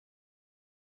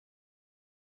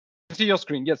See your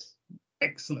screen, yes.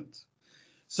 Excellent.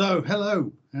 So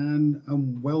hello and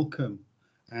welcome,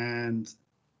 and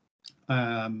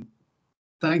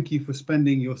thank you for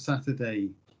spending your Saturday,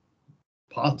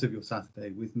 part of your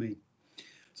Saturday, with me.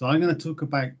 So I'm going to talk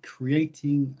about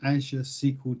creating Azure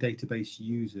SQL database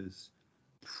users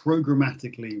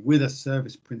programmatically with a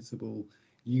service principal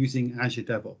using Azure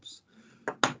DevOps.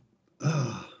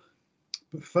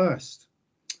 But first,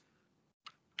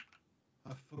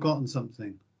 I've forgotten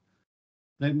something.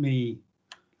 Let me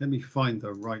find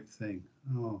the right thing.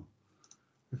 Oh,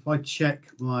 if I check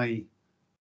my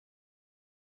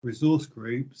resource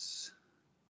groups,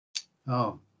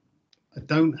 oh, I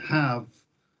don't have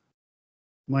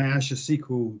my Azure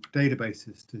SQL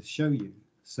databases to show you.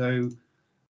 So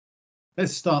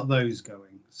let's start those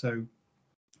going. So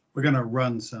we're going to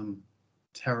run some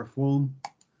Terraform.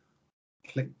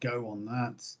 Click go on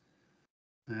that,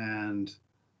 and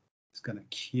it's going to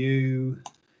queue,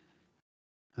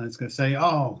 and it's going to say,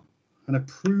 oh, an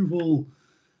approval.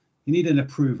 You need an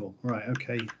approval, right?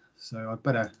 Okay, so I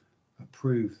better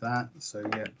approve that. So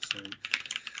yeah, so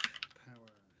Power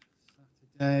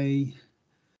Saturday.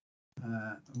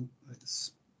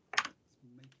 Let's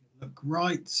make it look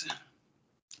right,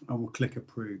 and we'll click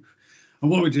approve. And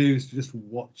what we do is just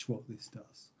watch what this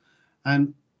does,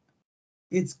 and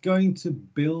it's going to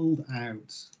build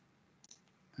out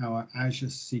our Azure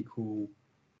SQL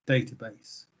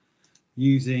database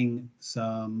using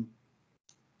some,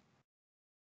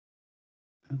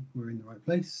 oh, we're in the right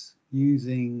place,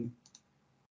 using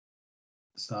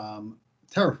some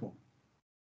Terraform.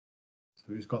 So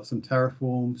we've got some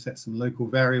Terraform, set some local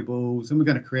variables, and we're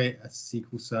going to create a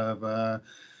SQL server,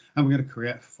 and we're going to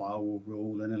create a firewall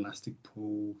rule, an elastic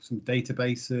pool, some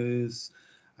databases,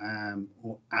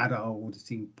 or add our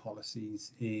auditing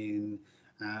policies in,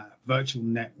 virtual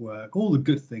network, all the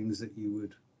good things that you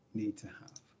would need to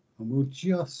have. And we'll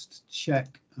just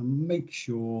check and make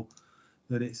sure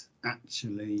that it's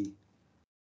actually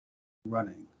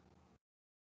running.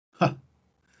 Ha!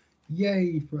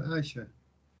 Yay for Azure.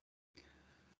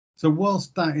 So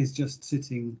whilst that is just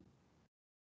sitting,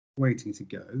 waiting to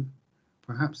go,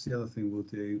 perhaps the other thing we'll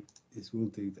do is we'll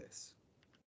do this.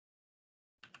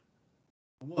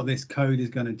 And what this code is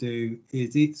going to do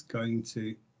is it's going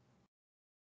to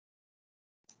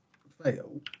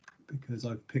fail because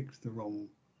I've picked the wrong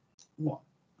one.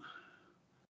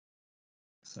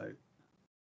 So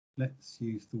let's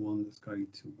use the one that's going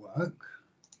to work.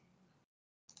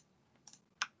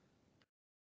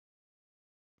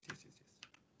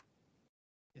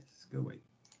 Yes, go away.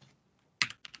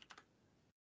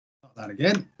 Start that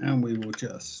again, and we will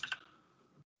just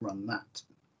run that.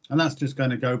 And that's just going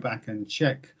to go back and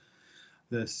check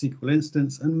the SQL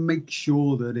instance and make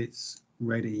sure that it's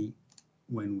ready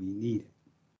when we need it.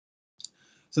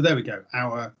 So there we go.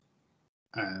 Our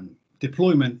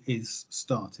deployment is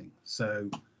starting. So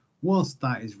whilst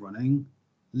that is running,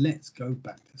 let's go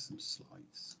back to some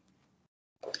slides.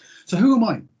 So who am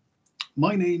I?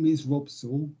 My name is Rob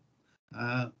Saul.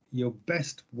 Your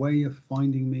best way of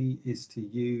finding me is to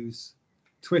use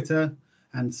Twitter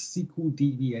and SQL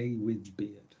DBA with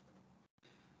Beard.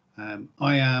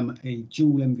 I am a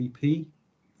dual MVP.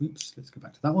 Oops, let's go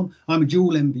back to that one. I'm a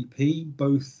dual MVP,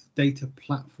 both data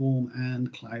platform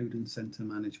and cloud and center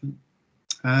management.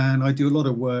 And I do a lot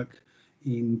of work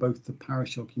in both the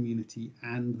PowerShell community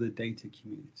and the data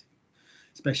community,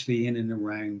 especially in and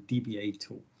around DBA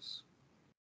tools.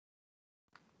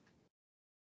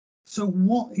 So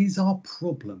what is our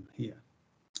problem here?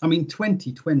 I mean,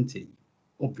 2020,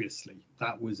 obviously,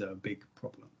 that was a big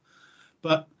problem.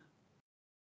 But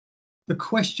the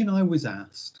question I was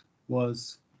asked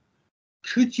was,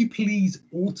 could you please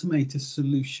automate a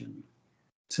solution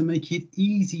to make it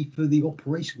easy for the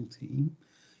operational team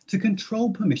to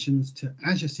control permissions to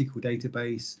Azure SQL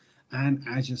Database and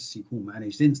Azure SQL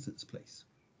Managed Instance, please?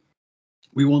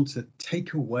 We want to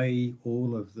take away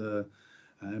all of the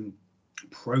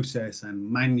process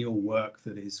and manual work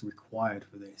that is required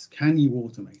for this. Can you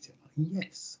automate it?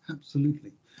 Yes,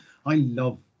 absolutely. I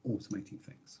love automating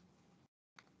things.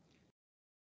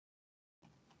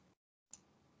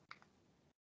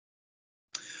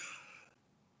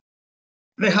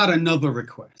 They had another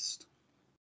request.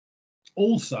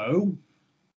 Also,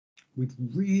 we'd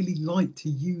really like to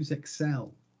use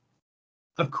Excel.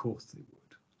 Of course they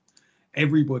would.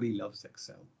 Everybody loves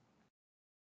Excel.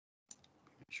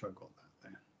 Make sure I got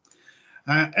that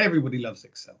there. Everybody loves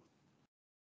Excel.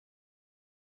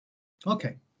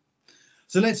 Okay,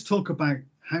 so let's talk about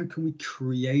how can we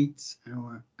create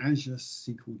our Azure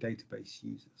SQL database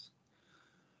users.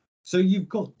 So you've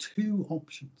got two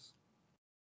options.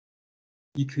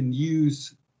 You can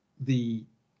use the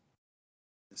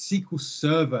SQL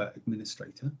Server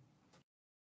administrator,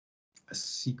 a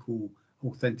SQL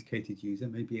authenticated user,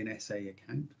 maybe an SA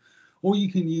account, or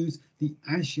you can use the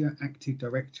Azure Active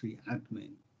Directory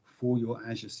admin for your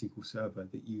Azure SQL Server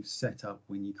that you set up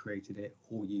when you created it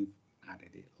or you've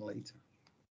added it later.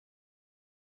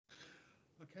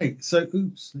 Okay, so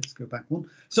let's go back one.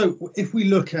 So if we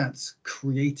look at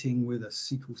creating with a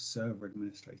SQL Server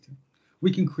administrator,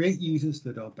 we can create users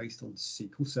that are based on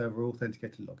SQL Server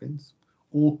authenticated logins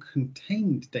or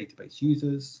contained database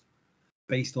users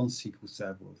based on SQL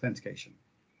Server authentication.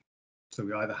 So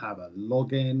we either have a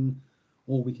login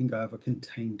or we can go have a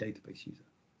contained database user.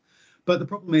 But the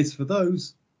problem is for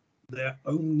those, they're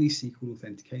only SQL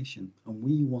authentication, and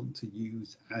we want to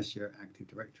use Azure Active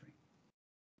Directory.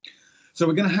 So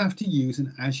we're going to have to use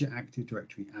an Azure Active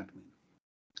Directory admin,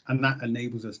 and that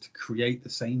enables us to create the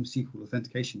same SQL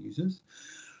authentication users,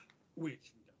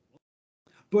 which we don't want,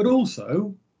 but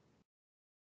also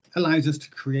allows us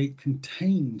to create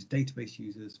contained database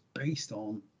users based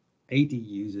on AD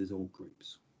users or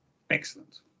groups.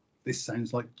 Excellent. This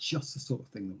sounds like just the sort of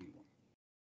thing that we want.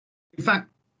 In fact,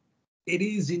 it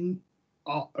is in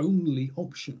our only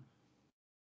option.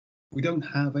 We don't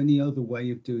have any other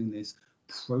way of doing this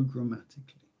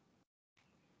programmatically.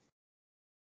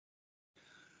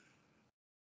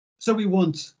 So we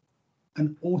want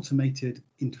an automated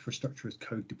infrastructure as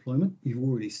code deployment. You've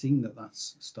already seen that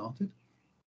that's started.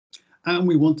 And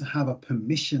we want to have a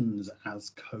permissions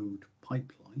as code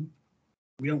pipeline.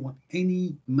 We don't want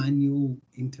any manual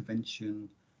intervention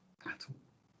at all.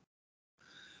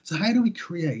 So how do we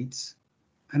create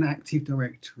an Active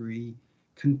Directory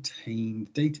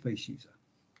contained database user?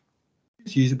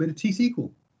 Just use a bit of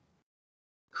T-SQL.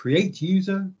 Create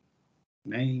user,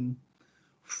 name,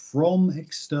 from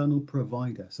external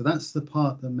provider. So that's the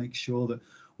part that makes sure that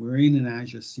we're in an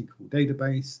Azure SQL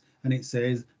database and it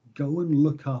says, go and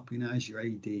look up in Azure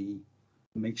AD and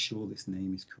make sure this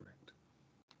name is correct.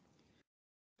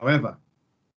 However,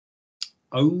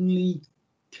 only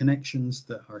connections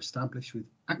that are established with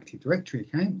Active Directory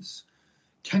accounts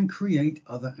can create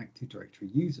other Active Directory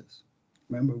users.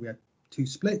 Remember, we had two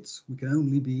splits. We can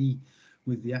only be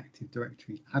with the Active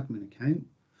Directory admin account,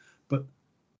 but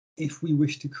if we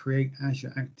wish to create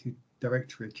Azure Active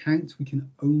Directory accounts, we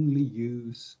can only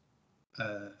use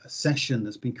a session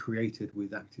that's been created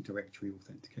with Active Directory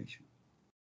authentication.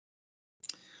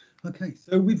 Okay,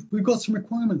 so we've got some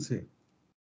requirements here.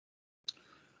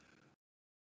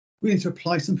 We need to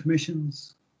apply some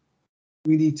permissions.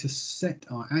 We need to set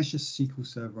our Azure SQL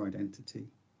Server identity.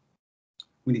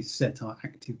 We need to set our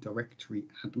Active Directory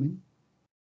admin.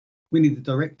 We need the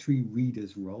directory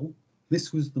reader's role.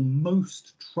 This was the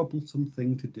most troublesome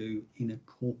thing to do in a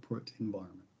corporate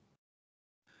environment.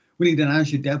 We need an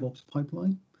Azure DevOps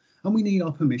pipeline, and we need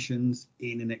our permissions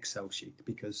in an Excel sheet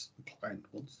because the client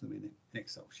wants them in an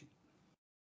Excel sheet.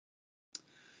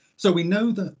 So we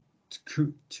know that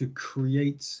to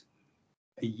create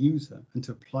a user and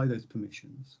to apply those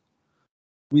permissions,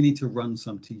 we need to run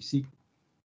some T-SQL.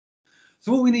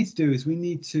 So what we need to do is we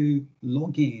need to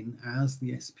log in as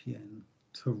the SPN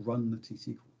to run the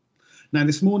T-SQL. Now,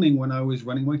 this morning when I was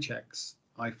running my checks,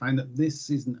 I found that this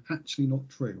isn't actually not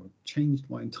true. I've changed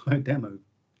my entire demo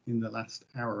in the last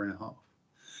hour and a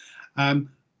half.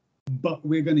 But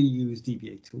we're going to use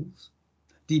DBA Tools.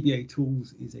 DBA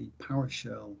Tools is a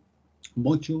PowerShell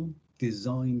module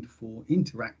designed for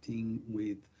interacting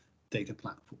with data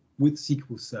platform, with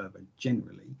SQL Server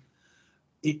generally.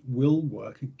 It will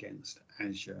work against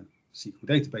Azure SQL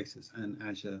databases and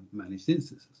Azure managed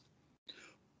instances.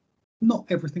 Not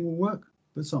everything will work,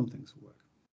 but some things will work.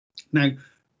 Now,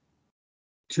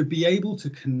 to be able to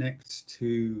connect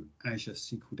to Azure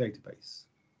SQL database,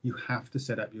 you have to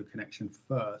set up your connection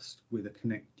first with a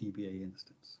Connect DBA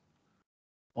instance.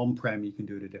 On-prem, you can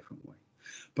do it a different way.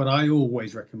 But I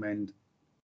always recommend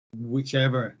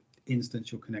whichever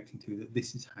instance you're connecting to, that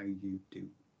this is how you do.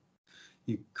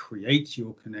 You create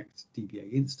your Connect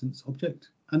DBA instance object,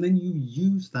 and then you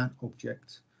use that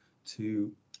object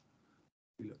to,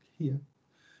 if you look here,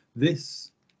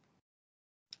 this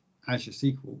Azure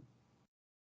SQL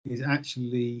is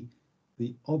actually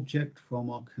the object from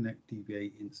our Connect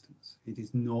DBA instance. It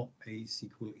is not a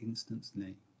SQL instance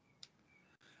name.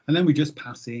 And then we just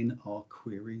pass in our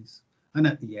queries, and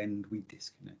at the end we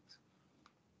disconnect.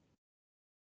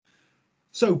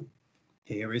 So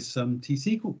here is some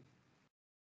T-SQL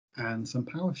and some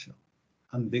PowerShell,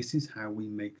 and this is how we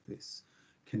make this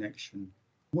connection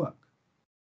work.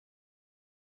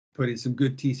 Put in some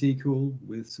good T-SQL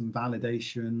with some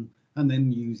validation, and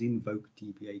then use invoke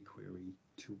DBA query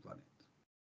to run it.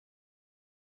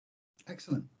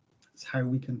 Excellent. That's how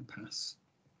we can pass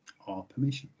our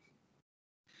permissions.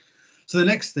 So the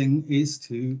next thing is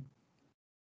to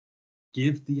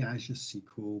give the Azure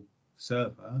SQL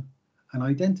Server an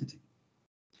identity.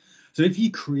 So if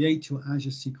you create your Azure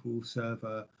SQL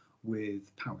Server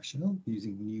with PowerShell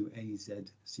using new AZ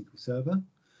SQL Server,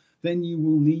 then you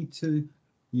will need to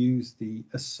use the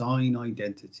assign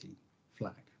identity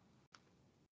flag.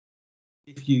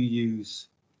 If you use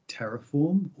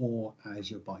Terraform or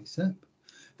Azure Bicep,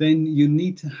 then you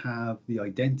need to have the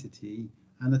identity,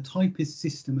 and the type is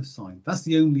system assigned. That's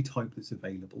the only type that's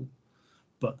available,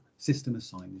 but system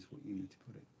assigned is what you need to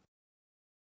put in.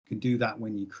 You can do that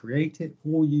when you create it,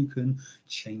 or you can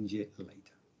change it later.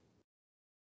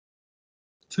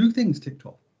 2 things ticked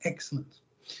off. Excellent.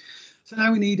 So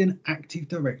now we need an Active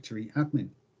Directory admin.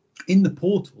 In the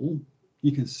portal,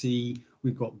 you can see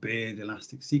we've got Beard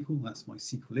Elastic SQL. That's my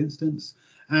SQL instance.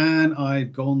 And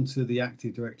I've gone to the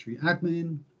Active Directory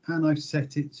admin and I've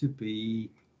set it to be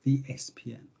the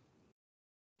SPN.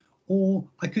 Or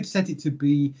I could set it to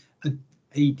be an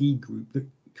AD group that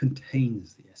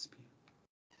contains the SPN.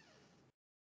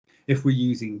 If we're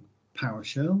using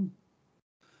PowerShell,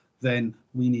 then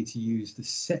we need to use the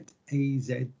set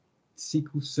AZ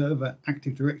SQL Server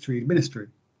Active Directory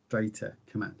Administrator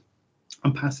command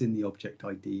and pass in the object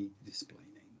ID display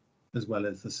name as well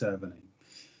as the server name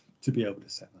to be able to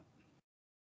set that.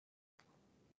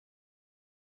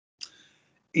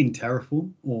 In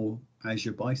Terraform or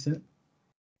Azure Bicep,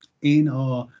 in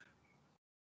our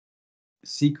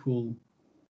SQL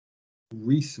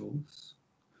resource,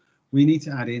 we need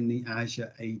to add in the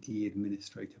Azure AD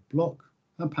Administrator block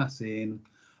and pass in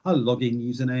a login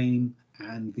username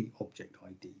and the object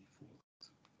ID for it.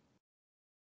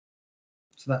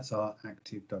 So that's our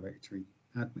Active Directory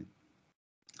admin.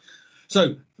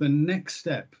 So the next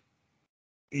step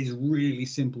is really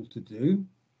simple to do.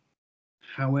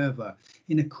 However,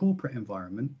 in a corporate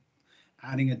environment,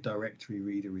 adding a directory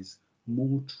reader is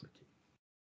more tricky.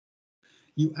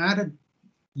 You add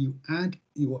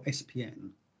your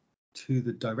SPN to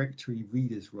the directory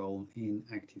readers role in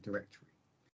Active Directory.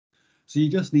 So you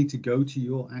just need to go to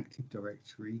your Active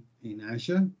Directory in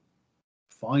Azure,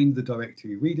 find the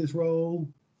directory readers role,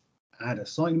 add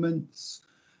assignments,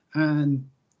 and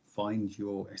find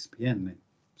your SPN name.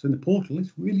 So in the portal,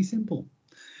 it's really simple.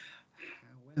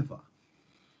 However,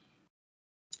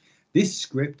 this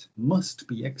script must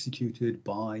be executed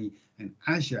by an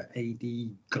Azure AD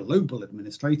Global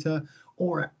Administrator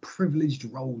or a Privileged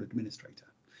Role Administrator.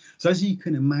 So as you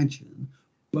can imagine,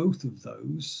 both of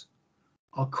those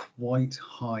are quite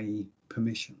high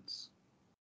permissions.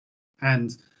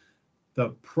 And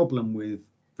the problem with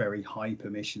very high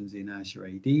permissions in Azure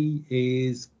AD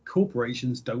is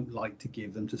corporations don't like to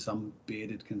give them to some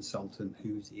bearded consultant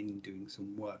who's in doing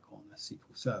some work on a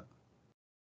SQL Server.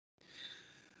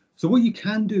 So what you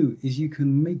can do is you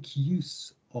can make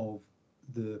use of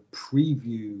the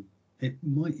preview. It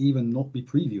might even not be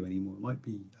preview anymore. It might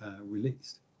be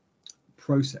released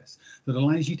process that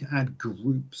allows you to add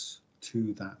groups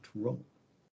to that role.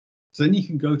 So then you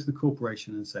can go to the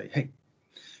corporation and say, hey,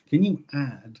 can you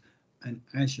add an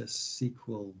Azure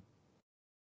SQL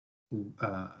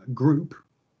group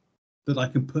that I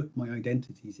can put my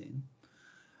identities in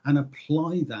and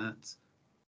apply that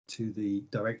to the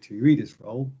directory readers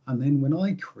role. And then when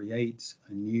I create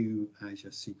a new Azure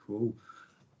SQL,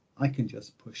 I can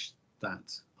just push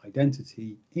that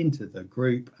identity into the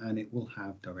group and it will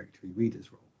have directory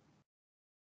readers role.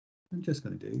 I'm just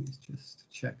going to do is just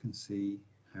check and see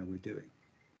how we're doing.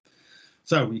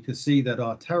 So we can see that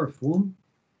our Terraform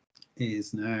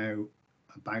is now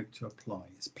about to apply.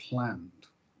 It's planned.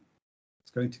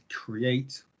 It's going to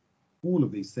create all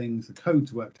of these things. The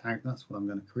code's worked out. That's what I'm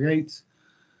going to create.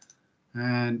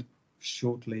 And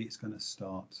shortly it's going to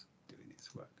start doing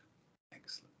its work.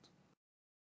 Excellent.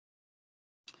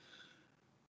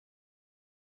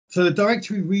 So the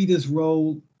directory readers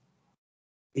role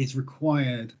is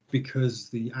required because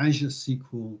the Azure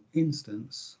SQL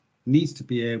instance needs to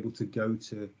be able to go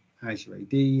to Azure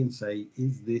AD and say,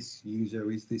 is this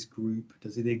user, is this group,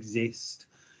 does it exist?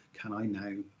 Can I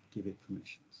now give it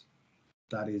permissions?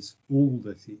 That is all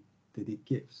that it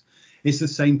gives. It's the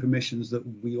same permissions that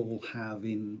we all have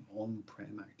in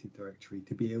on-prem Active Directory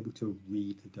to be able to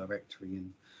read the directory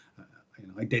and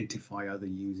identify other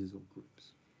users or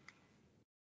groups.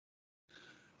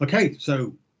 Okay,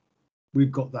 so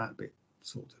we've got that bit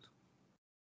sorted.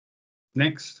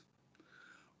 Next,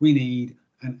 we need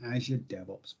an Azure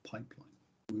DevOps pipeline.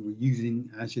 We were using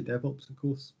Azure DevOps, of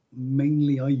course.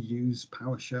 Mainly I use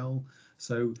PowerShell,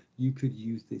 so you could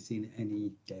use this in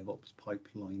any DevOps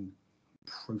pipeline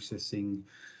processing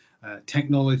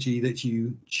technology that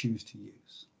you choose to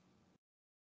use.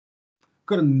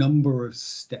 got a number of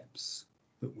steps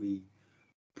that we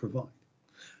provide.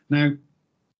 Now,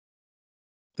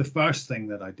 the first thing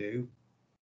that I do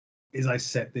is I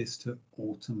set this to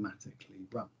automatically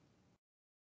run.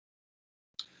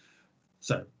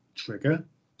 So trigger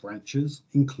branches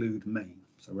include main.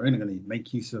 So we're only going to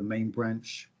make use of a main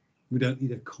branch. We don't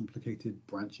need a complicated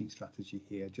branching strategy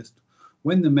here. Just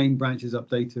when the main branch is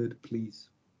updated, please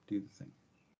do the thing.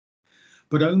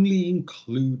 But only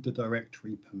include the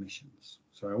directory permissions.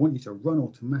 So I want you to run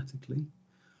automatically,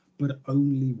 but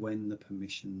only when the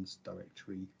permissions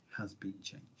directory has been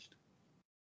changed.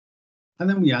 And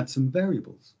then we add some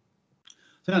variables.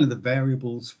 So now the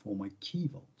variables for my key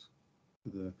vault, for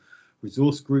the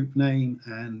resource group name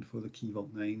and for the key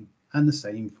vault name, and the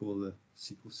same for the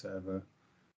SQL Server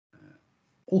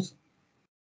also.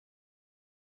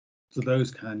 So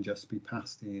those can just be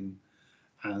passed in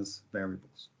as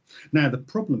variables. Now the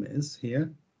problem is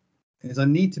here is I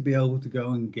need to be able to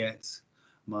go and get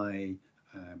my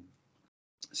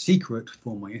secret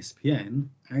for my SPN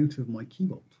out of my key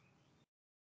vault.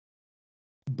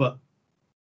 But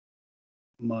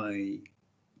my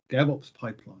DevOps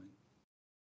pipeline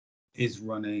is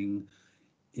running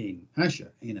in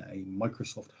Azure in a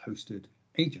Microsoft hosted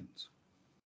agent.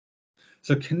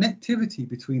 So connectivity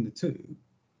between the two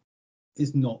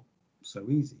is not so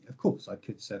easy. Of course, I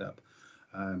could set up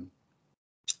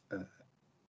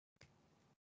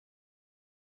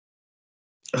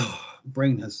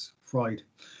brain has fried.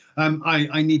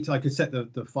 I could set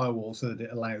the firewall so that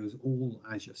it allows all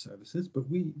Azure services, but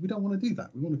we don't want to do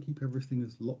that. We want to keep everything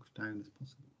as locked down as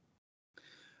possible.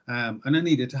 And I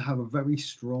needed to have a very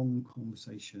strong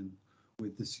conversation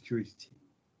with the security team,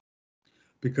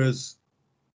 because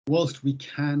whilst we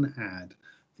can add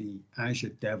the Azure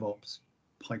DevOps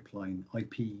pipeline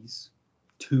IPs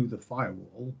to the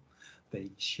firewall, they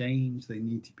change, they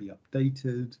need to be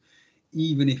updated.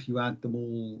 Even if you add them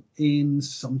all in,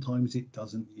 sometimes it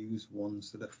doesn't use ones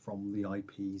that are from the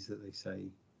IPs that they say,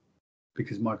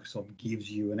 because Microsoft gives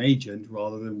you an agent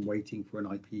rather than waiting for an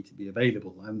IP to be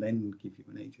available and then give you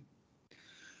an agent.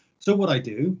 So what I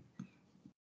do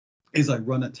is I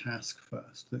run a task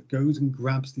first that goes and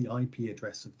grabs the IP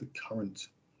address of the current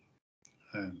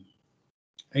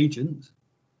agent,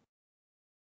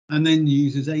 and then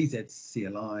uses AZ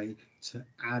CLI to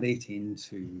add it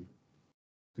into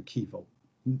the key vault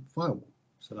firewall,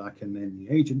 so that the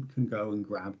agent can go and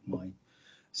grab my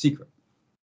secret.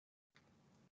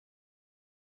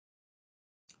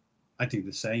 I do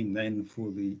the same then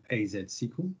for the AZ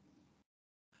SQL,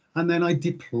 and then I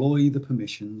deploy the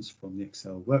permissions from the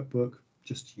Excel workbook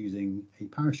just using a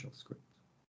PowerShell script.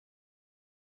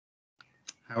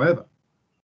 However,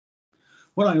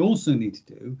 what I also need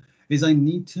to do is I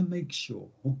need to make sure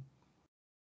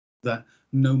that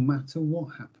no matter what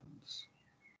happens,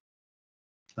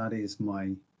 that is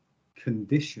my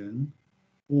condition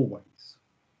always.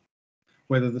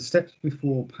 Whether the steps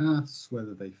before pass,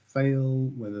 whether they fail,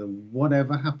 whether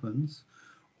whatever happens,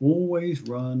 always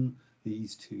run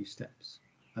these two steps.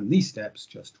 And these steps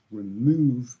just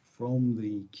remove from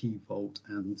the key vault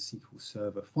and SQL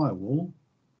Server firewall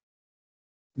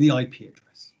the IP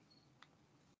address.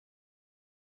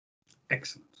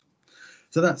 Excellent.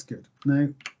 So that's good. Now,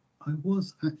 I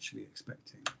was actually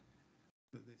expecting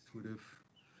that this would have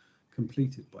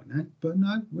completed by now, but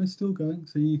no, we're still going.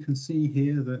 So you can see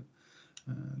here that,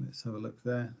 let's have a look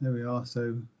there. There we are.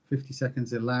 So 50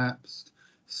 seconds elapsed,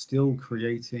 still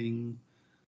creating.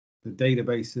 The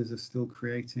databases are still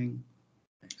creating.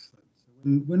 Excellent.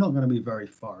 So we're not going to be very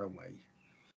far away.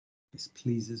 This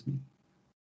pleases me,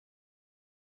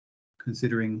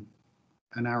 considering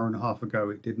an hour and a half ago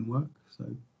it didn't work. So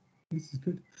this is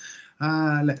good.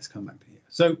 Let's come back to here.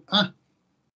 So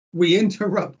we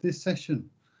interrupt this session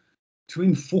to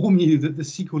inform you that the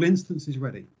SQL instance is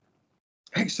ready.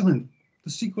 Excellent. The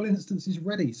SQL instance is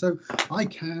ready. So I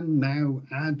can now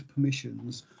add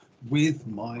permissions with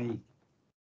my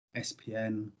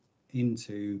SPN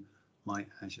into my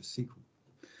Azure SQL.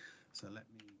 So let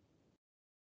me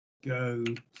go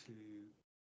to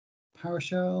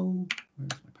PowerShell.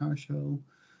 Where's my PowerShell?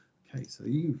 Okay, so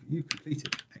you've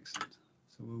completed. Excellent.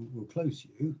 So we'll close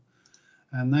you,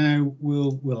 and now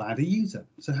we'll add a user.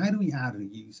 So how do we add a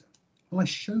user? Well, I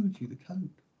showed you the code.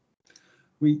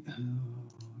 Look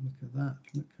at that.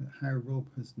 Look at how Rob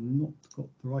has not got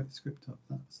the right script up.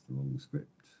 That's the wrong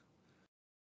script.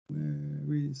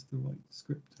 Where is the right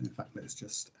script? In fact, let's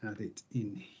just add it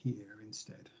in here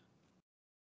instead.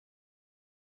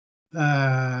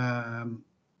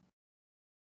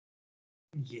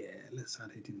 Yeah, let's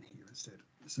add it in here instead.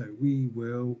 So we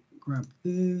will grab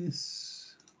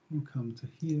this. We'll come to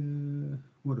here.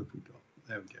 What have we got?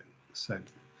 There we go. So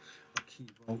a key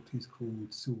vault is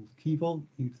called Saul Key Vault.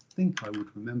 You'd think I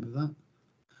would remember that.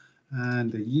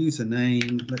 And the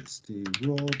username, let's do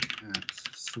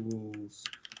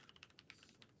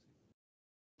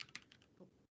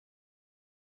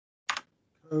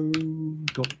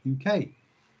rob@sauls.uk.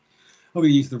 I'm going to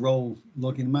use the role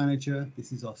login manager.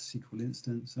 This is our SQL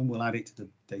instance, and we'll add it to the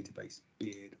database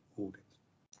Beard audit.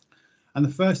 And the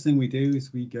first thing we do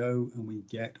is we go and we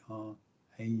get our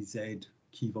AZ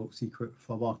key vault secret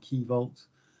from our key vault,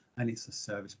 and it's a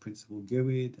service principal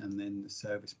GUID and then the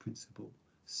service principal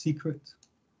secret.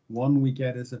 One we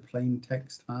get as a plain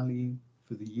text value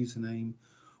for the username,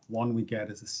 one we get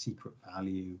as a secret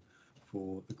value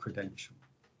for the credential.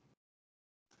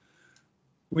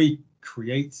 We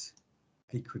create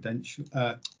a credential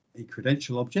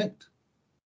object,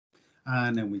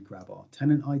 and then we grab our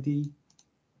tenant ID.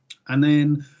 And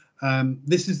then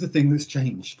this is the thing that's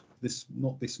changed.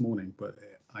 Not this morning, but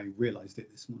I realized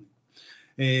it this morning,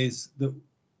 is that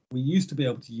we used to be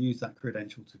able to use that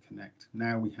credential to connect.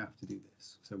 Now we have to do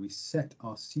this. So we set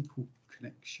our SQL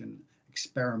connection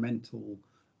experimental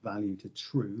value to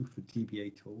true for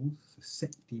DBA tools. So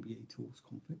set DBA tools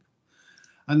config.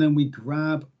 And then we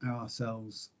grab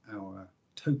ourselves our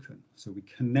token. So we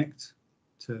connect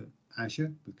to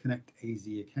Azure, we connect AZ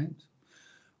account.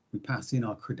 We pass in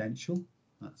our credential,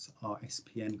 that's our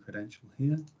SPN credential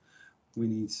here. We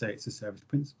need to say it's a service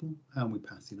principal, and we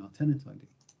pass in our tenant ID.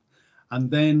 And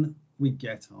then we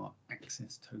get our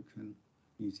access token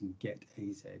using get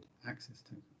AZ access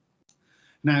token.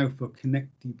 Now for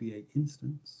connect DBA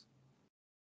instance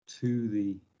to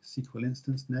the SQL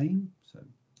instance name, so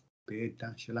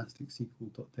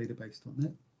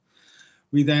beard-elasticsequel.database.net,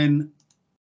 we then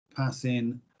pass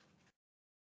in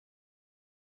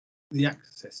the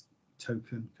access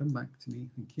token. Come back to me,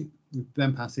 thank you. We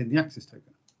then pass in the access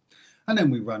token, and then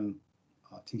we run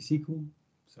our T-SQL.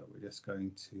 So we're just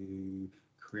going to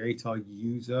create our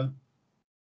user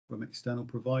from external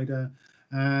provider,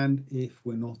 and if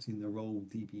we're not in the role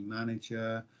DB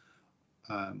manager,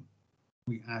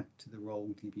 we add to the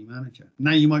role DB manager.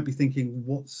 Now you might be thinking,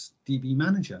 what's DB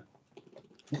manager?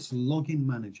 What's login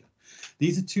manager?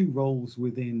 These are two roles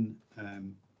within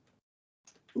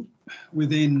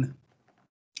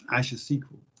Azure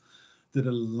SQL that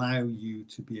allow you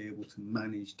to be able to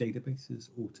manage databases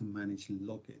or to manage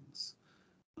logins.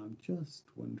 I'm just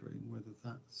wondering whether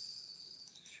that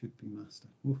should be master.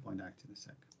 We'll find out in a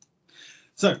sec.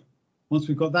 So once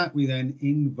we've got that, we then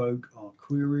invoke our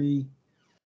query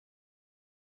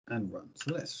and run.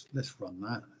 So let's run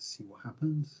that. Let's see what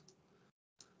happens.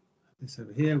 This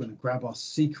over here, we're going to grab our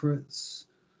secrets,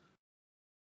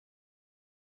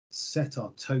 set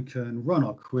our token, run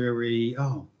our query.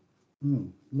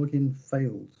 Login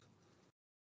failed.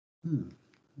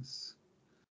 That's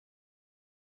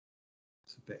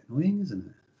a bit annoying, isn't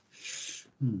it?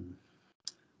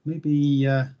 Maybe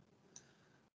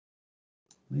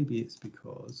it's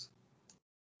because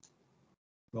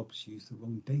Rob's used the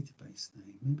wrong database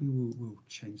name. Maybe we'll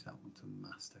change that one to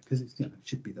master, because it's, it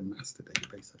should be the master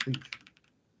database, I think.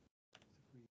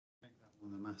 Make that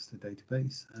one the master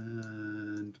database,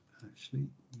 and actually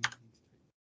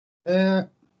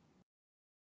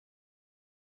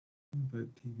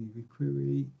invoke DB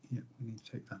query. Yeah, we need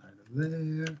to take that out of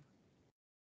there.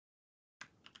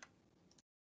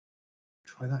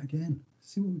 Try that again.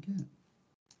 See what we get.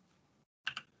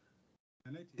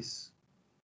 I notice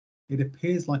it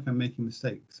appears like I'm making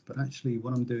mistakes, but actually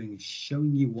what I'm doing is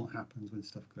showing you what happens when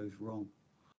stuff goes wrong.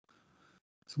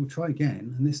 So we'll try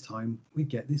again, and this time we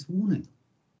get this warning.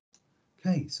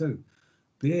 Okay, so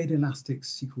Beard Elastic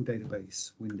SQL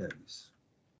Database Windows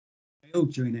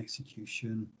failed during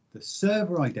execution. The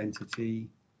server identity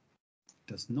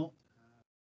does not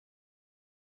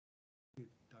have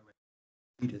direct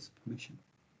reader's permission.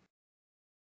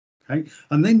 Okay,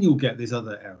 and then you'll get this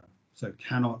other error. So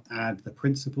cannot add the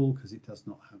principal because it does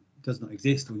not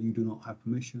exist, or you do not have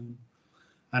permission.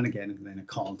 And again, then it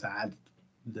can't add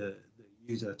the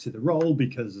user to the role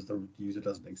because the user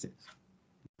doesn't exist.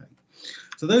 Okay.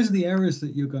 So those are the errors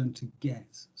that you're going to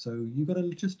get. So you've got to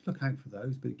just look out for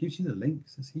those, but it gives you the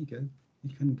links. As here you go.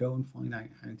 You can go and find out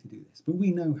how to do this. But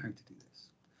we know how to do this.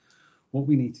 What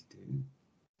we need to do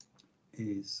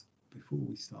is, before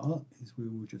we start, is we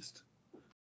will just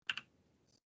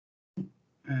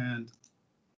and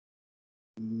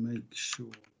make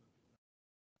sure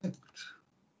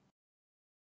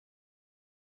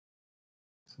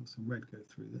so some red go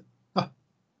through that.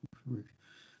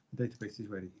 The database is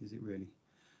ready. Is it really?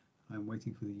 I'm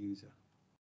waiting for the user.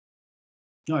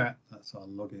 Oh yeah, that's our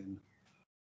login.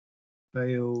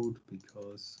 Failed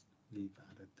because we've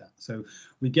added that. So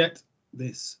we get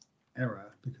this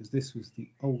error because this was the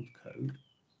old code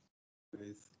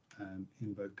with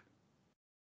invoke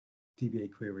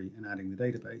DBA query and adding the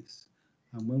database.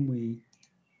 And when we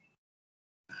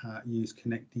use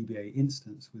connect DBA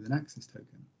instance with an access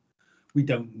token, we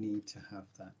don't need to have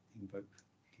that invoke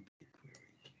DBA query.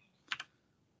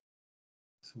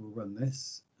 So we'll run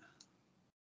this.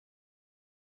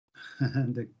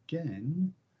 And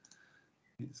again,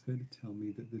 it's going to tell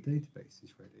me that the database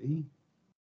is ready,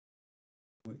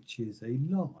 which is a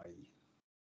lie.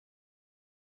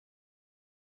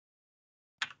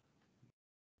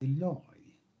 A lie,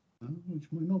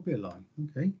 which might not be a lie.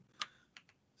 Okay.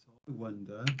 So I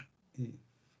wonder if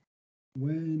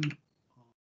when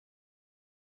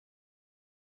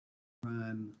I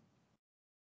ran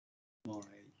my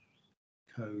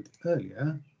code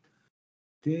earlier,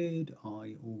 did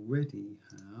I already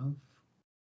have,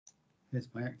 here's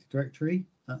my Active Directory,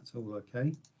 that's all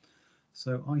okay.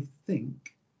 So I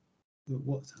think that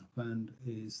what's happened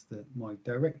is that my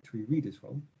directory readers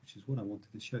role, which is what I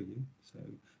wanted to show you, so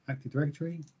Active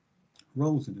Directory,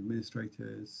 roles and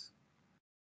administrators,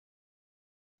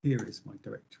 here is my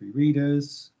directory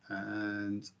readers,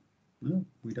 and no,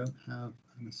 we don't have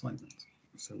an assignment.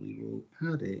 So we will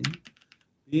add in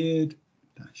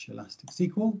beard-elastic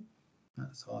SQL.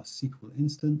 That's our SQL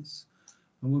instance.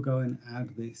 And we'll go and add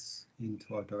this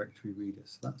into our directory reader.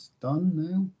 So that's done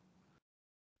now.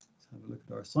 Let's have a look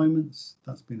at our assignments.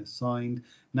 That's been assigned.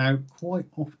 Now, quite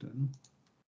often,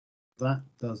 that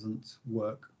doesn't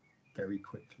work very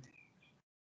quickly.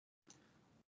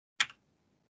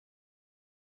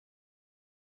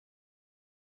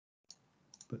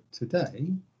 But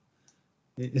today,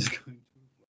 it is going to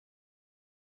work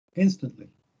instantly.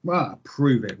 Well,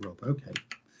 prove it, Rob. Okay,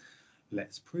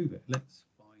 let's prove it. Let's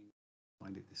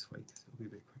find it this way because it'll be a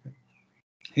bit quicker.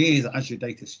 Here's Azure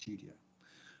Data Studio.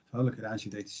 So I'll look at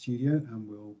Azure Data Studio and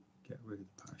we'll get rid of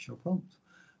the PowerShell prompt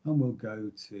and we'll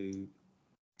go to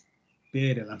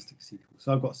beard-elastic SQL.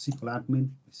 So I've got SQL admin,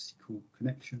 a SQL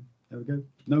connection. There we go.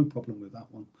 No problem with that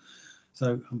one.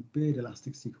 So I'm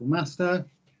beard-elastic SQL master.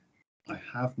 I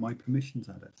have my permissions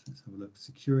added. Let's have a look.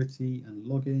 Security and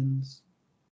logins.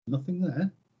 Nothing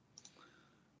there.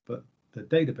 But the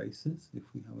databases, if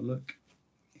we have a look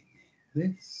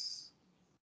in this,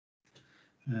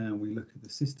 and we look at the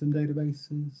system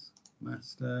databases,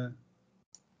 master,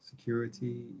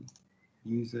 security,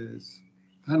 users,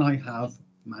 and I have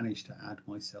managed to add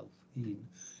myself in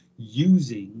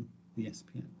using the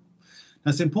SPN. Now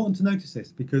it's important to notice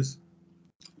this because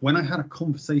when I had a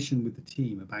conversation with the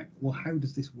team about, well, how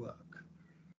does this work?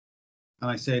 And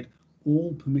I said,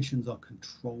 all permissions are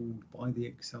controlled by the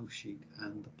Excel sheet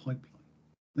and the pipeline.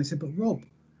 They said, but Rob,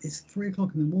 it's 3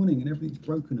 o'clock in the morning and everything's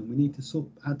broken and we need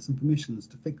to add some permissions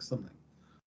to fix something.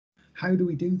 How do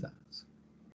we do that?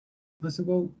 And I said,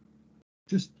 well,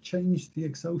 just change the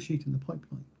Excel sheet in the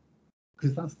pipeline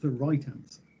because that's the right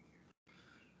answer.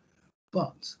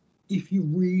 But if you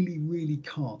really, really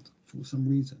can't for some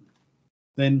reason,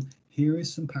 then here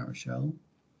is some PowerShell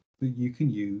that you can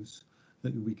use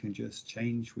that we can just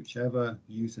change whichever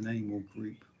username or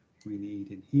group we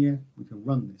need in here. We can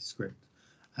run this script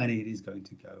and it is going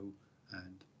to go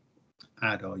and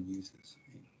add our users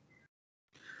in.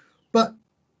 But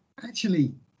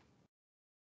actually,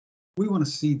 we want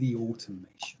to see the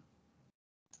automation.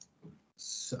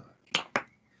 So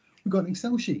we've got an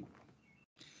Excel sheet.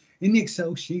 In the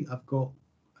Excel sheet, I've got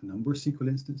a number of SQL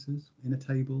instances in a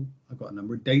table. I've got a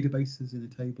number of databases in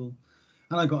a table,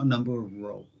 and I've got a number of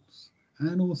roles,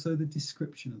 and also the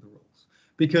description of the roles.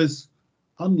 Because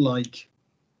unlike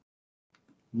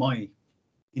my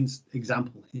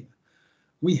example here,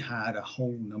 we had a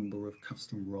whole number of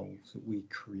custom roles that we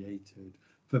created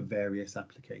for various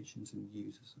applications and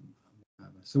users and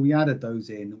whatever. So we added those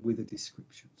in with a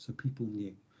description so people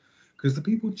knew. Because the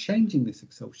people changing this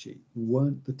Excel sheet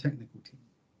weren't the technical team.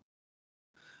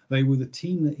 They were the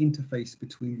team that interfaced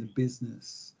between the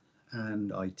business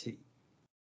and IT.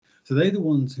 So they're the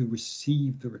ones who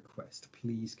received the request,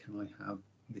 please can I have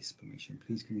this permission?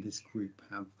 Please can this group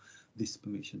have this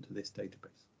permission to this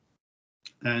database?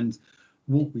 And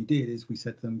what we did is we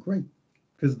said to them, great,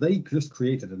 because they just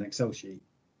created an Excel sheet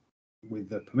with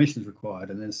the permissions required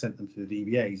and then sent them to the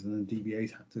DBAs, and then the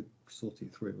DBAs had to sort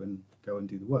it through and go and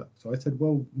do the work. So I said,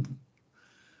 well,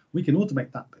 we can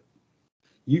automate that bit.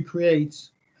 You create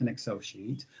an Excel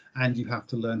sheet and you have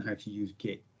to learn how to use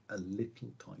Git a little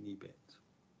tiny bit.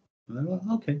 And they're like,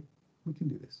 okay, we can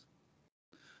do this.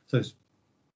 So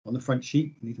on the front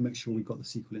sheet, we need to make sure we've got the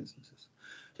SQL instances,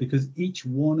 because each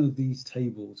one of these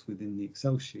tables within the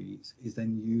Excel sheet is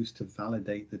then used to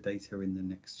validate the data in the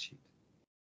next sheet.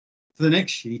 So the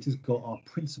next sheet has got our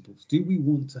principles. Do we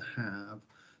want to have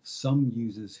some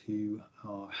users who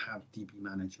have DB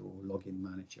manager or login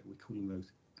manager? We're calling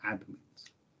those admins.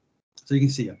 So you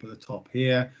can see up at the top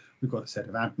here, we've got a set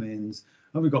of admins,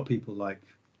 and we've got people like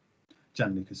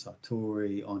Gianluca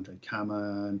Sartori, Andre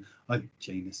Kaman,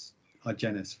 Argenis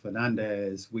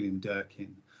Fernandez, William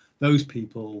Durkin. Those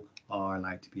people are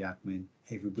allowed to be admin.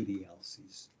 Everybody else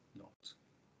is not.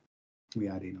 We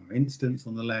add in our instance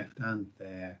on the left and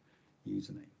their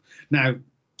username. Now,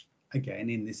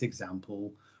 again, in this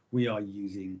example, we are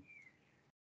using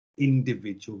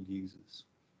individual users.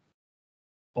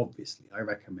 Obviously, I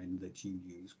recommend that you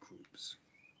use groups.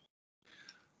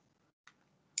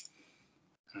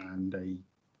 And a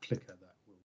clicker that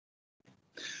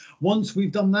will. Once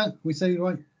we've done that, we say,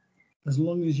 right, as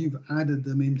long as you've added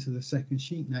them into the second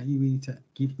sheet, now you need to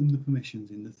give them the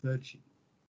permissions in the third sheet.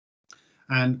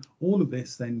 And all of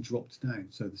this then dropped down.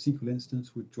 So the SQL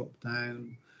instance would drop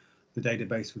down, the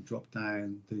database would drop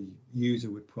down, the user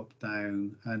would drop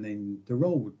down, and then the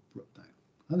role would drop down.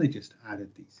 And they just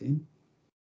added these in.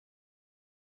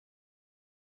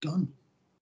 Done.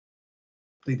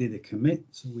 They did a commit,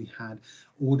 so we had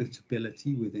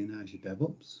auditability within Azure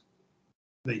DevOps.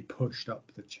 They pushed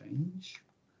up the change.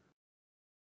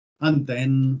 And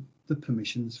then the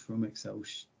permissions from Excel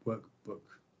workbook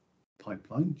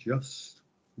pipeline just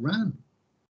ran.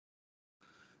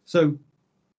 So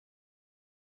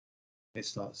it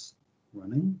starts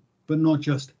running, but not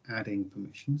just adding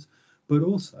permissions, but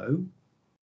also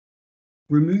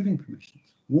removing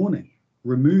permissions. Warning,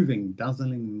 removing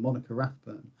dazzling Monica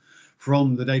Rathburn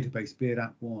from the database Beard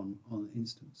App 1 on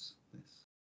instance this,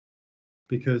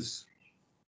 because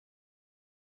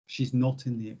she's not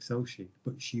in the Excel sheet,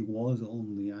 but she was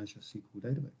on the Azure SQL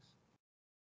database.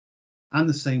 And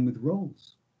the same with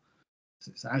roles.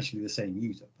 So it's actually the same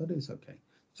user, but it's okay.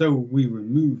 So we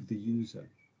remove the user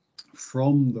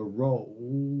from the role,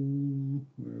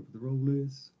 wherever the role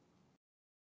is.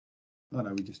 Oh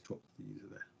no, we just dropped the user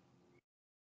there.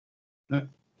 No.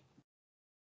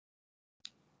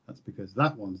 That's because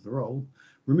that one's the role.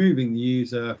 Removing the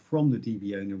user from the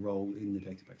DB owner role in the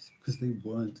database because they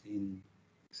weren't in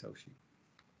Excel sheet.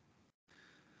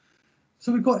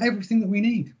 So we've got everything that we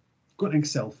need. We've got an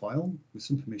Excel file with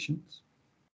some permissions.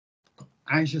 We've got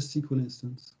Azure SQL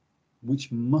instance,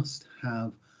 which must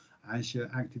have Azure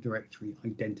Active Directory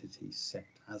identity set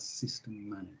as system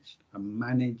managed, a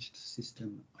managed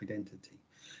system identity.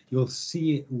 You'll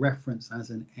see it referenced as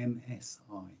an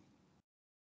MSI.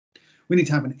 We need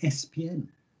to have an SPN,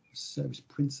 service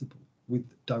principal, with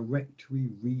directory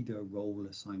reader role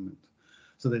assignment,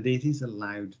 so that it is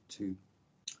allowed to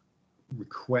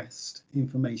request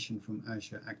information from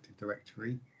Azure Active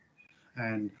Directory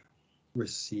and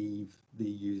receive the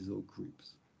user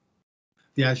groups.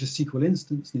 The Azure SQL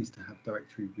instance needs to have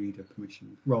directory reader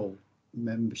permission role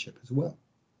membership as well.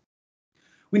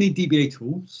 We need DBA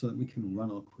tools so that we can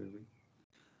run our query.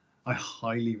 I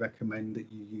highly recommend that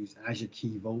you use Azure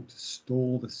Key Vault to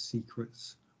store the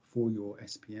secrets for your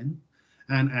SPN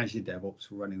and Azure DevOps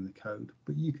for running the code,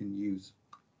 but you can use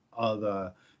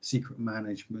other secret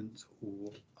management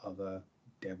or other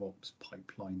DevOps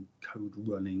pipeline code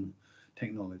running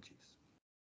technologies.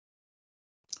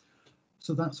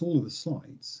 So that's all of the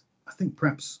slides. I think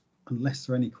perhaps, unless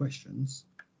there are any questions,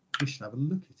 we should have a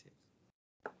look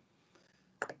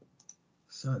at it.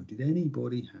 So did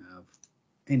anybody have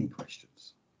any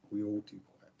questions? We all do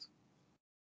quiet.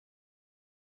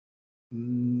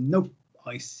 Nope,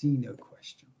 I see no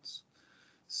questions.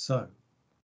 So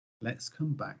let's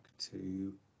come back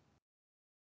to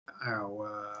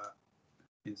our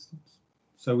instance.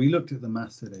 So we looked at the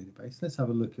master database. Let's have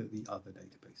a look at the other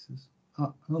databases.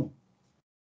 Oh,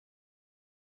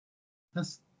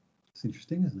 that's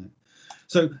interesting, isn't it?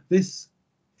 So this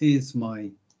is my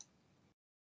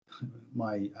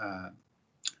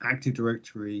Active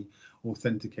Directory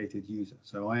authenticated user.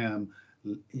 So I am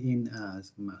in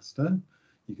as master.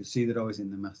 You can see that I was in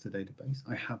the master database.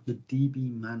 I have the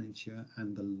DB manager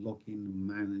and the login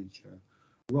manager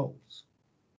roles.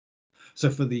 So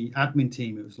for the admin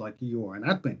team, it was like, you're an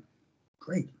admin.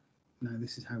 Great. Now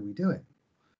this is how we do it.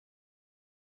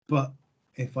 But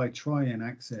if I try and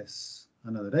access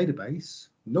another database,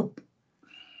 nope.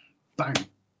 Bang.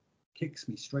 Kicks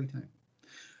me straight out,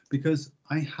 because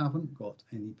I haven't got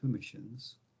any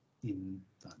permissions in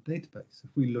that database.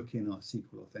 If we look in our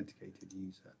SQL authenticated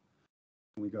user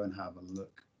and we go and have a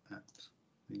look at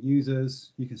the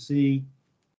users, you can see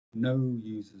no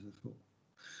users at all.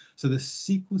 So the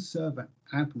SQL Server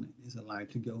admin is allowed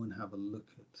to go and have a look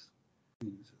at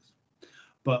users.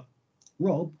 But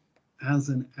Rob, as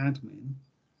an admin,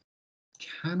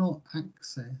 cannot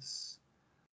access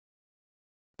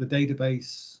the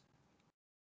database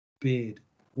bid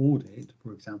audit,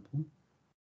 for example,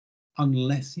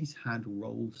 unless he's had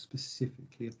roles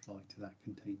specifically applied to that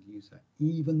contained user,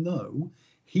 even though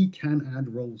he can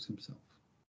add roles himself.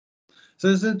 So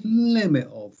there's a limit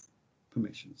of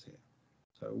permissions here.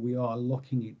 So we are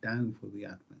locking it down for the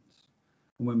admins,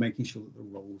 and we're making sure that the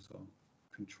roles are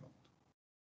controlled.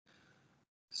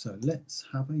 So let's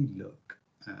have a look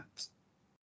at,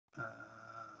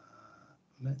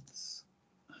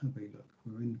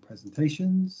 we're in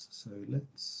presentations. So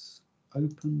let's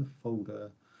open the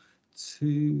folder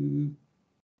to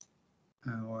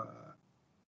our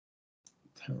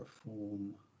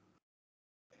Terraform.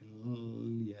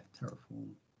 Yeah,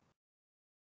 Terraform.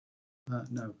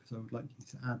 No, because I would like you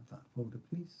to add that folder,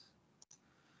 please.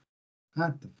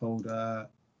 Add the folder.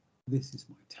 This is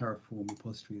my Terraform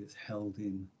repository that's held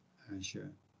in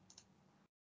Azure.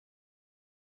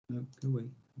 No, go away.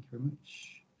 Thank you very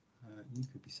much. You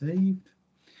could be saved.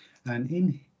 And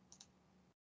in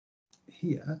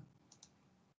here,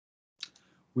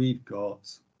 we've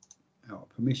got our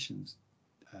permissions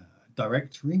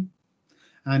directory,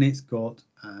 and it's got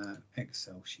an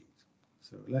Excel sheet.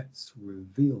 So let's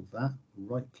reveal that.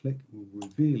 Right click, we'll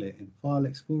reveal it in File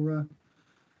Explorer.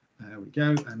 There we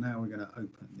go. And now we're going to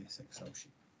open this Excel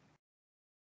sheet.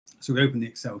 So we open the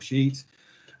Excel sheet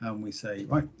and we say,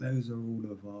 right, those are all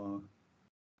of our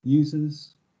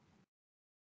users.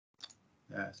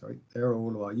 Sorry, they're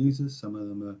all of our users. Some of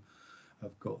them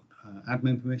have got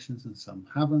admin permissions and some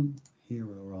haven't. Here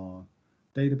are our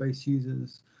database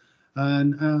users.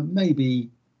 And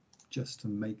maybe just to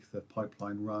make the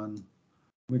pipeline run,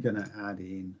 we're going to add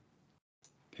in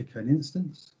pick an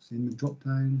instance. So in the drop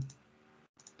down,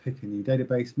 pick a new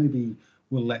database. Maybe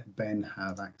we'll let Ben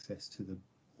have access to the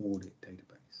audit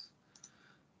database.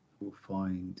 We'll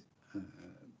find Ben.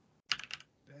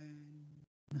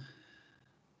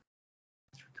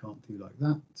 Which we can't do like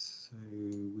that. So we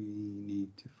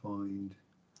need to find,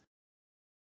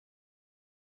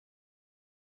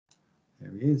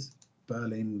 there he is,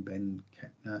 Berlin Ben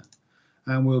Kettner.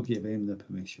 And we'll give him the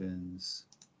permissions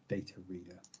data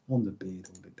reader on the bid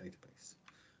audit database.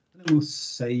 And then we'll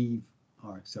save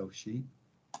our Excel sheet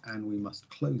and we must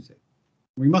close it.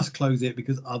 We must close it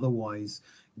because otherwise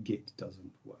Git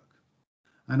doesn't work.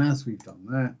 And as we've done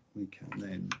that, we can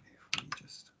then, if we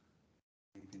just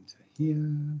move into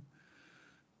here,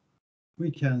 we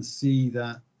can see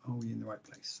that, are we in the right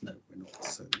place? No, we're not.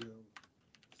 So we'll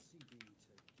cd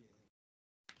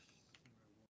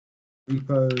to git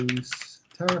repos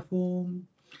Terraform.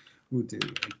 We'll do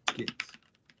a git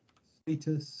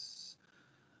status,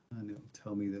 and it'll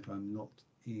tell me that I'm not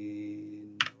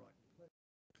in the right place.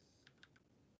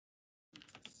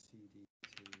 Cd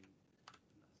to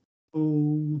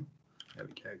all. There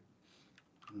we go.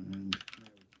 And now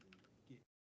we do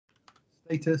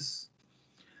git status,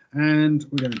 and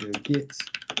we're going to do git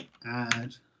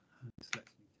add. This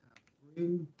lets me tab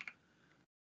through.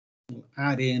 We'll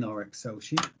add in our Excel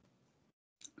sheet,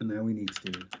 and now we need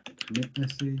to do a commit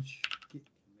message. Git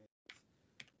commit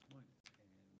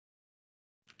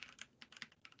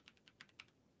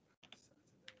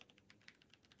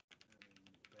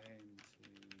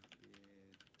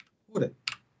audit.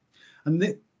 And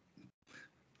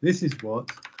this is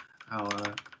what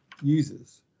our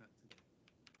users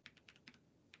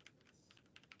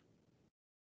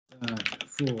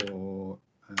for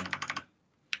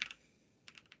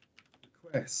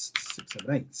request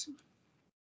 678.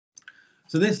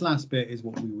 So this last bit is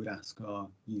what we would ask our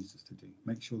users to do.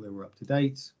 Make sure they were up to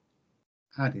date,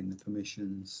 add in the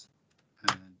permissions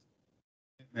and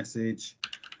message,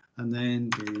 and then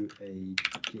do a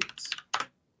git.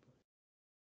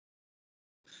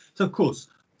 So of course,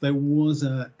 there was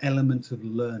an element of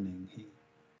learning here.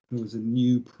 There was a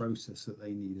new process that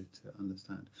they needed to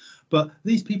understand. But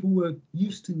these people were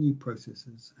used to new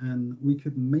processes, and we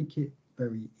could make it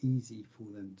very easy for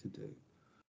them to do.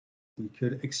 We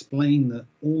could explain that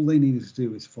all they needed to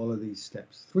do is follow these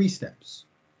steps. 3 steps.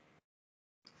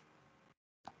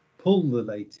 Pull the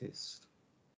latest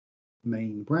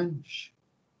main branch.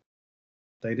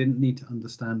 They didn't need to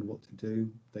understand what to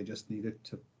do. They just needed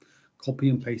to copy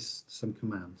and paste some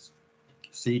commands.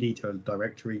 cd to a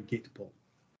directory, git pull.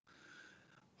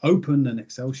 Open an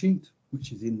Excel sheet,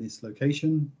 which is in this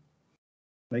location.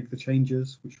 Make the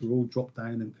changes, which were all dropped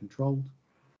down and controlled.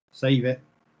 Save it.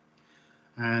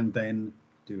 And then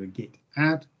do a git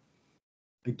add,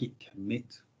 a git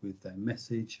commit with their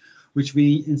message, which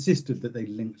we insisted that they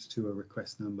linked to a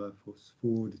request number for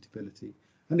auditability,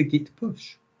 and a git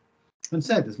push. And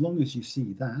said, as long as you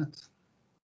see that,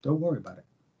 don't worry about it.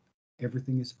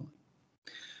 Everything is fine.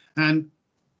 And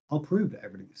I'll prove that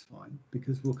everything is fine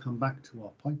because we'll come back to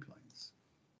our pipelines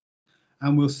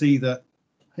and we'll see that,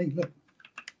 hey, look,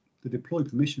 the deploy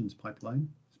permissions pipeline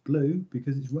is blue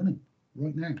because it's running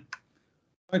right now.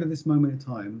 Right at this moment in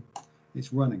time,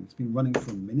 it's running. It's been running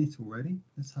for a minute already.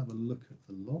 Let's have a look at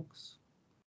the logs.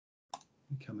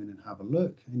 We come in and have a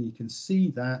look, and you can see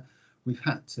that we've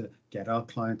had to get our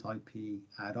client IP,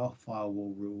 add our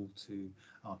firewall rule to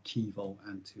our key vault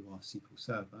and to our SQL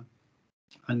Server,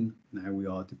 and now we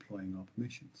are deploying our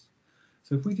permissions.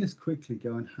 So if we just quickly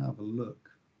go and have a look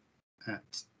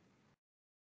at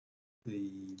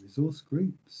the resource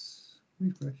groups,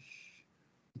 refresh,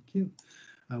 thank you,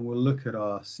 and we'll look at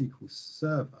our SQL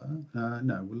Server.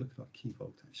 No, we'll look at our key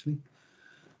vault actually,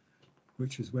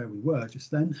 which is where we were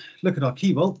just then. Look at our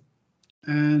key vault,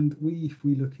 and if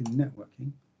we look in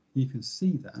networking, you can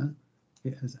see that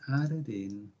it has added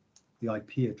in the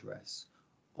IP address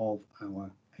of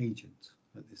our agent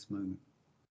at this moment.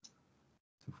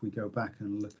 So if we go back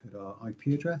and look at our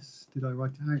IP address, did I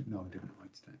write it out? No, I didn't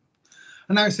write it down.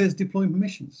 And now it says deploy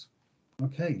permissions.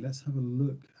 Okay, let's have a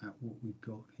look at what we've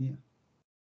got here.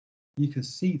 You can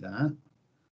see that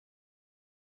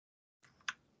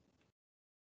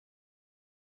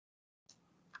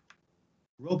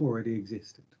Rob already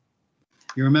existed.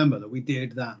 You remember that we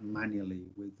did that manually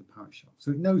with the PowerShell,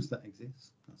 so it knows that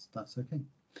exists. That's okay.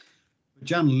 But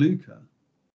Gianluca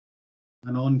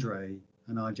and Andre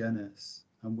and Argenis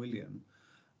and William,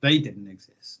 they didn't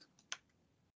exist.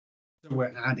 So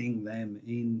we're adding them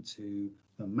into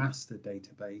the master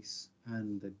database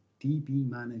and the DB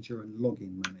manager and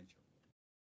login manager.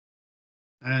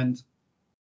 And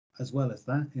as well as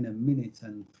that, in 1 minute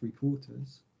and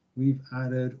 3/4, we've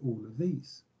added all of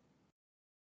these.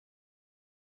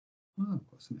 Oh, I've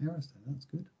got some errors there, that's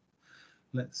good.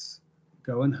 Let's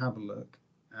go and have a look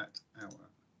at our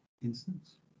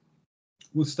instance.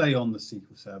 We'll stay on the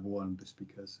SQL Server one just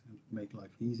because it'll make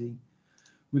life easy.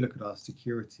 We look at our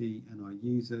security and our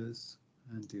users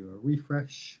and do a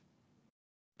refresh.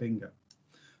 Bingo.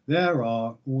 There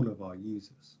are all of our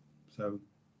users. So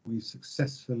we've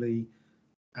successfully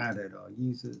added our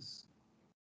users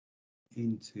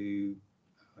into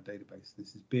our database.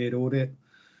 This is Beard Audit,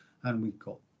 and we've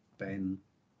got Ben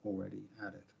already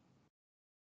added.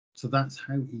 So that's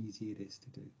how easy it is to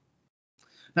do.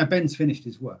 Now Ben's finished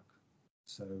his work,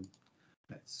 so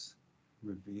let's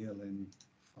reveal in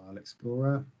File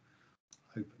Explorer,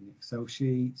 open the Excel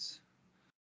sheet,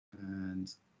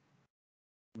 and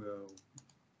we'll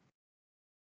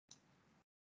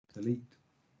delete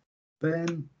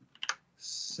Ben,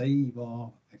 save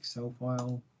our Excel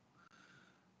file,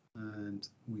 and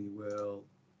we will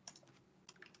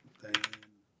then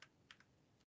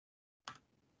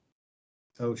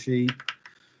Excel sheet.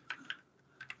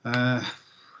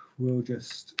 We'll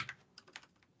just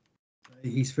say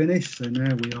he's finished. So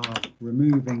now we are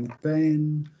removing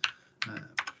Ben.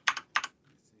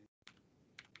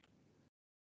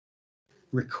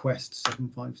 Request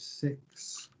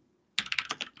 756.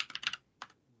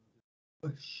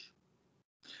 Push.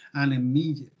 And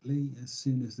immediately, as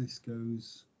soon as this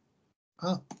goes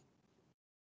up,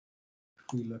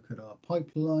 if we look at our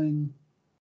pipeline,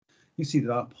 you see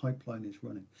that our pipeline is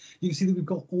running. You can see that we've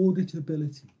got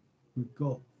auditability. We've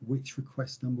got which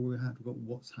request number we had. We've got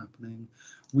what's happening.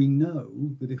 We know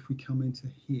that if we come into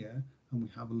here and we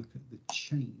have a look at the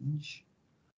change,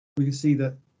 we can see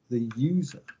that the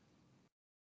user,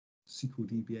 SQL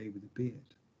DBA with a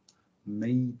beard,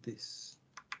 made this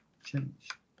change.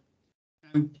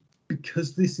 Now,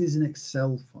 because this is an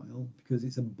Excel file, because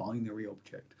it's a binary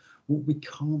object, what we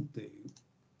can't do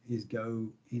is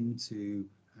go into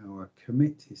our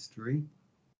commit history.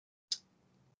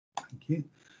 Thank you.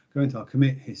 Go into our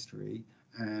commit history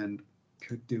and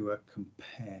could do a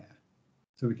compare.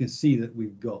 So we can see that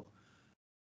we've got,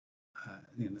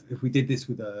 if we did this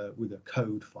with a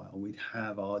code file, we'd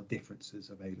have our differences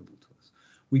available to us.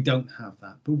 We don't have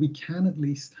that, but we can at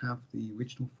least have the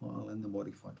original file and the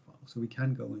modified file. So we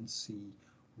can go and see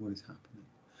what is happening.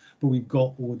 But we've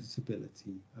got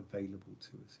auditability available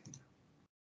to us here.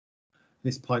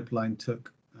 This pipeline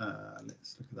took,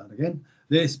 let's look at that again.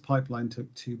 This pipeline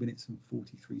took 2 minutes and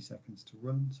 43 seconds to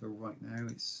run. So right now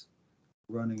it's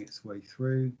running its way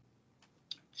through.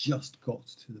 Just got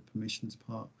to the permissions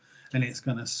part, and it's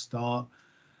going to start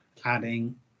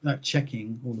adding,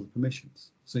 checking all of the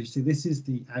permissions. So you see, this is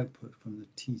the output from the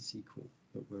T-SQL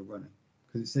that we're running,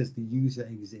 because it says the user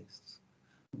exists.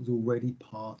 It was already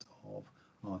part of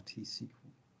our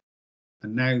T-SQL.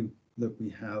 And now that we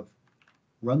have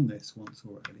run this once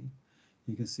already,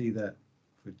 you can see that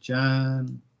for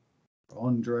Jan, for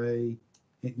Andre,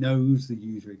 it knows the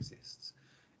user exists.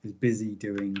 is busy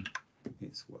doing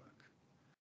its work.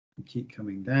 We keep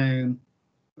coming down,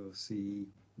 we'll see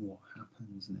what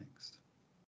happens next.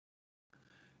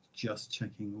 Just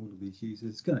checking all of these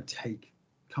users. It's going to take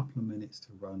a couple of minutes to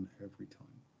run every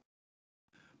time.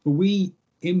 But we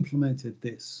implemented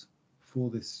this for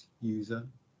this user,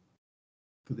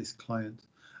 for this client,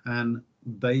 and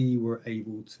they were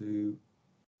able to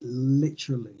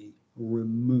literally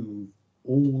remove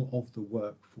all of the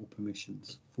work for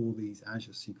permissions for these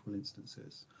Azure SQL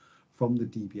instances from the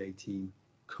DBA team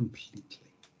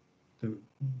completely. The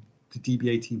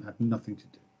DBA team had nothing to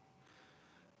do.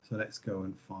 So let's go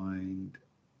and find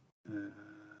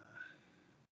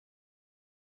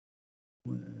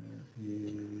where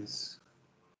is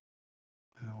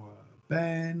our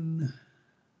Ben?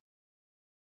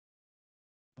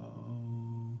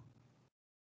 Oh.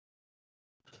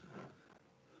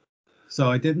 So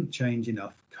I didn't change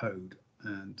enough code,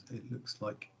 and it looks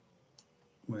like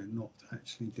we're not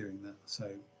actually doing that.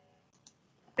 So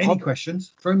any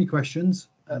questions? Throw me questions.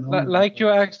 Like you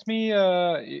asked me,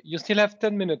 you still have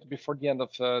 10 minutes before the end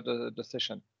of the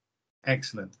session.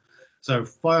 Excellent. So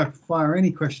fire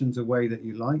any questions away that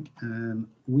you like, and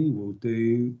we will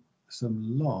do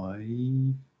some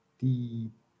live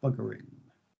debuggering,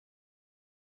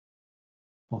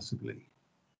 possibly.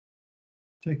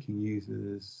 Checking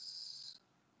users,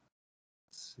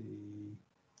 let's see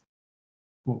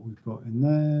what we've got in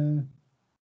there.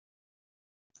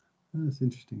 That's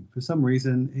interesting. For some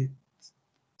reason, it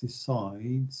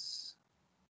decides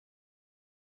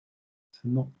to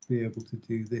not be able to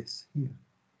do this here.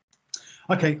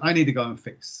 Okay, I need to go and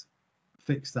fix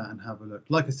that and have a look.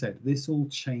 Like I said, this all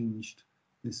changed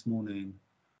this morning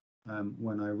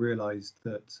when I realized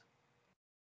that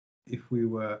if we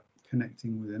were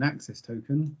connecting with an access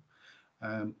token,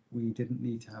 we didn't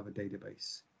need to have a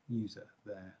database user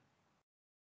there.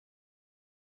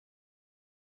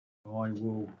 So I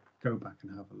will go back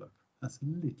and have a look. That's a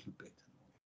little bit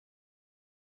annoying.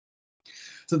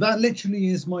 So that literally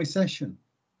is my session.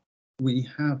 We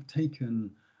have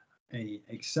taken an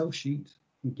Excel sheet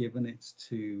and given it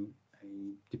to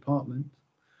a department,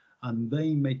 and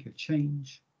they make a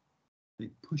change. They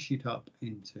push it up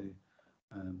into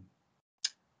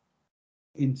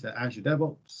Azure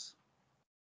DevOps,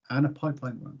 and a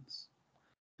pipeline runs.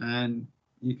 And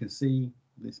you can see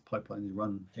this pipeline is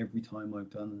run every time I've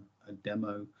done a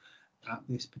demo at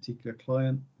this particular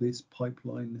client. This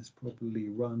pipeline has probably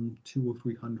run 200 or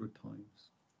 300 times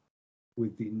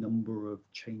with the number of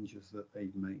changes that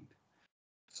they've made.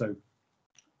 So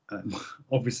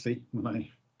obviously, when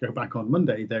I go back on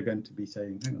Monday, they're going to be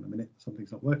saying, hang on a minute,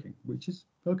 something's not working, which is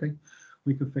okay,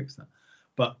 we can fix that.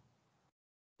 But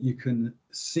you can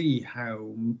see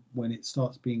how when it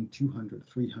starts being 200,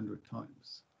 300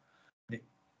 times,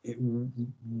 it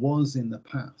was in the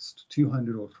past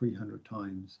 200 or 300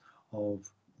 times of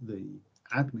the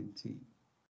admin team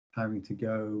having to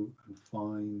go and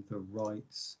find the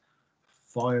right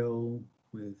file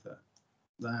with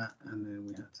that, and then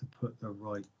we had to put the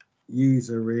right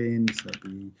user in, so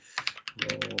the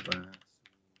Robert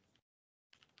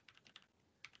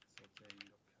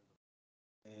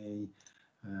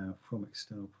from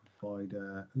external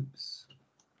provider. Oops.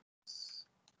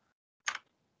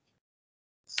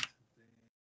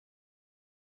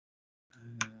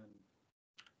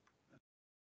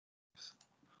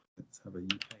 Let's have a UK in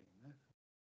there.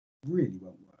 Really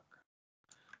won't work.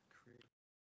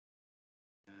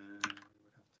 And we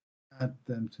would have to add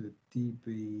them to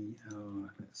DB. Oh,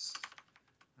 let's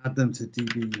add them to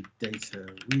DB data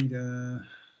reader.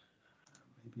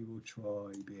 Maybe we'll try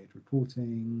B8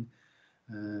 reporting.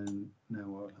 And now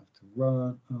I'll have to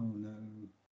run. Oh no,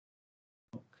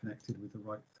 not connected with the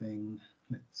right thing.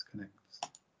 Let's connect.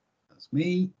 That's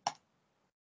me.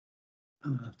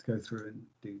 And I have to go through and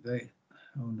do that.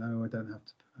 Oh no, I don't have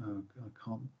to. Oh, I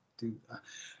can't do that.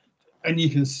 And you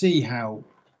can see how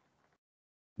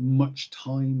much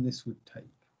time this would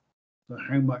take. So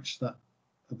how much that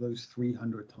of those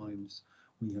 300 times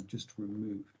we have just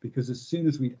removed, because as soon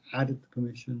as we'd added the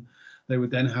permission, they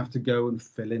would then have to go and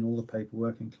fill in all the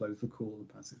paperwork and close the call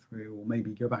and pass it through, or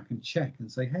maybe go back and check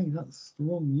and say, hey, that's the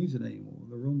wrong username or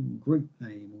the wrong group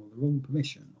name or the wrong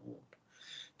permission, or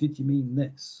did you mean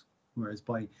this? Whereas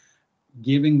by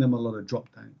giving them a lot of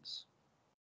drop downs,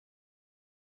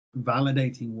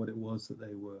 validating what it was that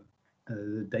they were,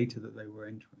 the data that they were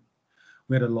entering,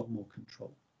 we had a lot more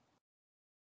control.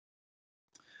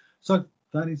 So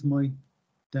that is my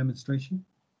demonstration.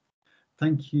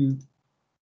 Thank you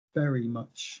very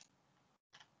much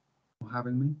for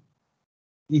having me.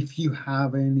 If you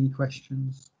have any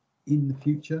questions in the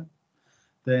future,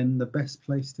 then the best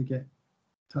place to get in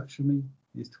touch with me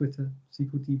is Twitter,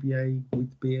 SQL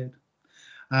with Beard.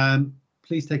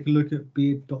 Please take a look at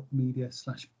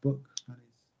beard.media/book. That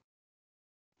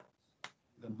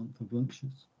is the month of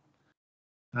lunches.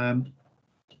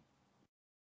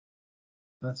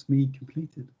 That's me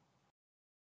completed.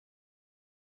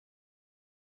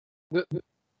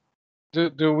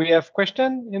 Do we have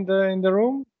question in the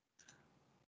room?